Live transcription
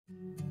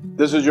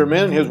This is your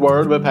Men in His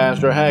Word with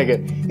Pastor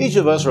Haggett. Each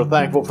of us are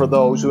thankful for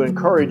those who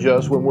encourage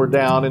us when we're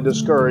down and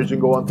discouraged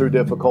and going through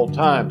difficult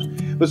times.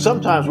 But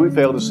sometimes we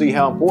fail to see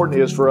how important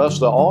it is for us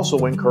to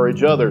also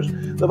encourage others.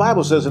 The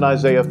Bible says in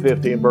Isaiah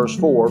 50 and verse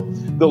 4,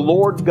 "The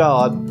Lord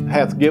God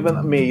hath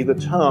given me the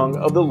tongue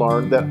of the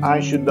learned, that I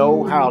should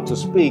know how to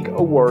speak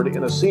a word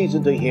in a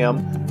season to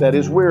him that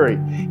is weary.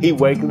 He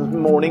wakeneth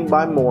morning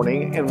by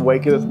morning, and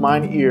wakeneth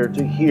mine ear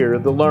to hear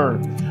the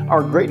learned."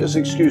 Our greatest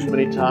excuse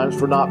many times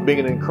for not being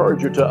an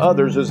encourager to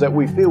others is that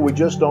we feel we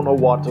just don't know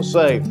what to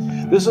say.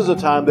 This is a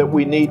time that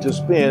we need to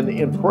spend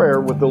in prayer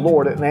with the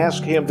Lord and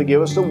ask Him to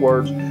give us the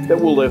words that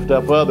will lift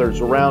up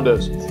others around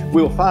us.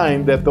 We'll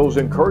find that those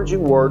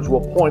encouraging words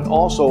will point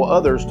also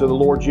others to the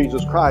Lord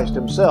Jesus Christ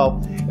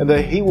Himself, and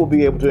that He will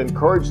be able to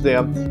encourage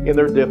them in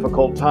their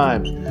difficult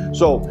times.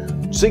 So,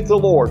 seek the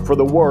Lord for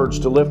the words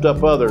to lift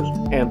up others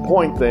and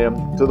point them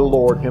to the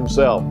Lord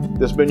Himself.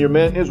 This has been your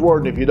Men in His Word,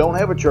 and if you don't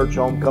have a church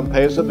home, come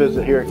pay us a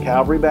visit here at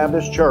Calvary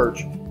Baptist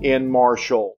Church in Marshall.